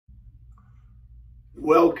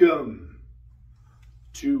Welcome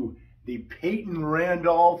to the Peyton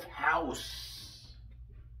Randolph house.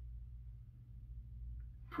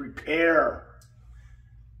 Prepare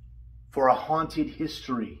for a haunted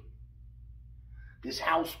history. This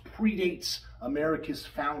house predates America's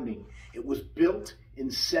founding. It was built in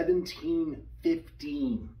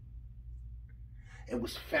 1715. It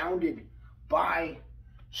was founded by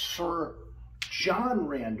Sir John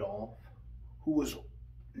Randolph, who was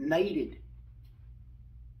knighted.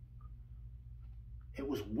 It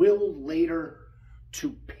was willed later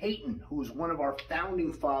to Peyton, who was one of our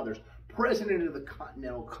founding fathers, president of the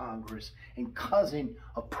Continental Congress, and cousin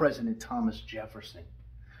of President Thomas Jefferson.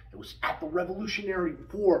 It was at the Revolutionary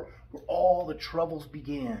War where all the troubles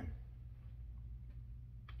began.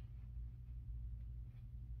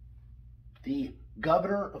 The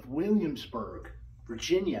governor of Williamsburg,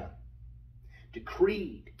 Virginia,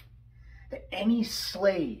 decreed that any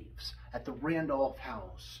slaves at the Randolph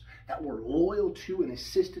house that were loyal to and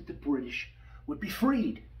assisted the British would be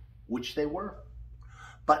freed, which they were.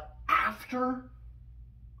 But after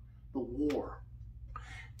the war,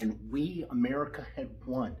 and we, America, had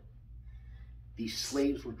won, these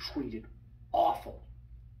slaves were treated awful.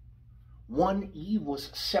 One Eve was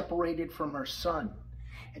separated from her son,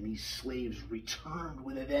 and these slaves returned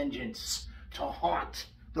with a vengeance to haunt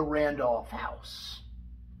the Randolph house.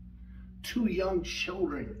 2 young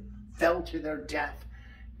children fell to their death.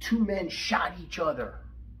 2 men shot each other.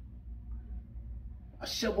 A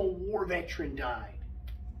Civil War veteran died.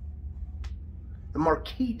 The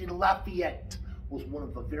Marquis de Lafayette was one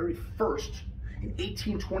of the very first in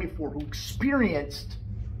 1824 who experienced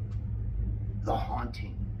the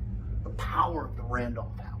haunting, the power of the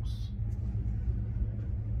Randolph house.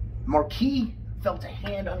 The Marquis felt a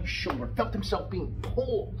hand on his shoulder, felt himself being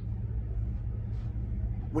pulled.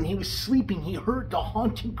 When he was sleeping, he heard the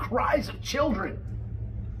haunting cries of children.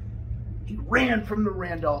 He ran from the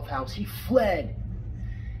Randolph house. He fled.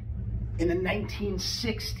 In the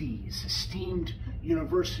 1960s, esteemed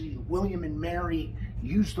University, William and Mary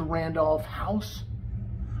used the Randolph house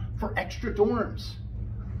for extra dorms.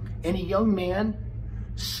 And a young man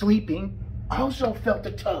sleeping also felt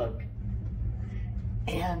a tug.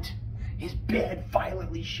 And his bed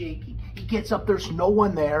violently shaking. He gets up, there's no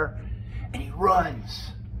one there, and he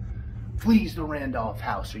runs. Flees the Randolph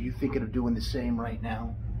house. Are you thinking of doing the same right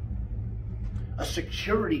now? A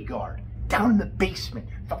security guard down in the basement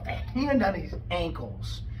felt a hand on his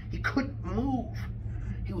ankles. He couldn't move.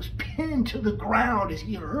 He was pinned to the ground as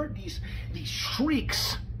he heard these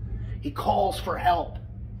shrieks. He calls for help.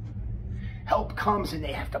 Help comes and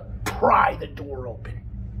they have to pry the door open.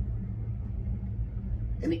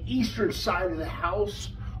 In the eastern side of the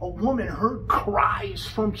house, a woman heard cries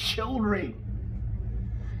from children.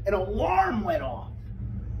 An alarm went off.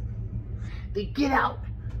 They get out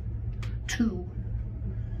to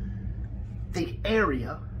the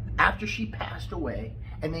area after she passed away,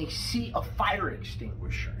 and they see a fire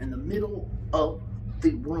extinguisher in the middle of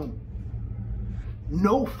the room.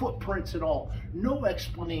 No footprints at all. No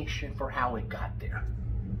explanation for how it got there.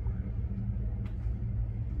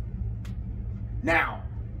 Now,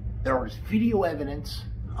 there is video evidence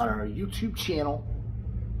on our YouTube channel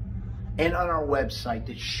and on our website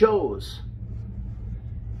that shows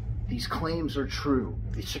these claims are true.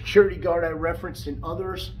 The security guard I referenced and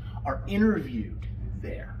others are interviewed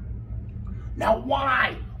there. Now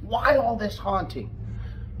why? Why all this haunting?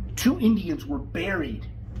 2 Indians were buried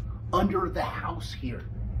under the house here.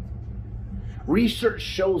 Research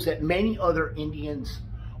shows that many other Indians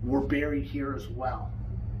were buried here as well.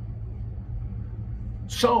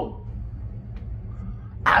 So,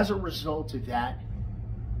 as a result of that,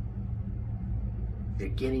 they're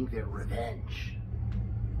getting their revenge.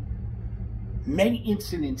 Many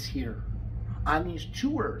incidents here on these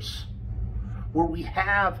tours where we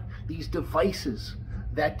have these devices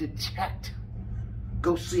that detect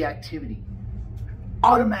ghostly activity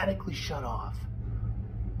automatically shut off.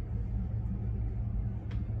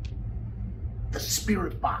 The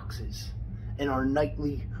spirit boxes and our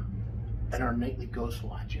nightly ghost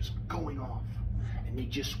watches going off, and they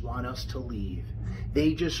just want us to leave.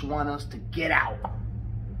 They just want us to get out,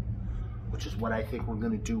 which is what I think we're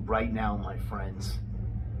going to do right now, my friends.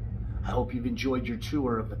 I hope you've enjoyed your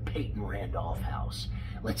tour of the Peyton Randolph house.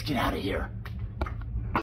 Let's get out of here.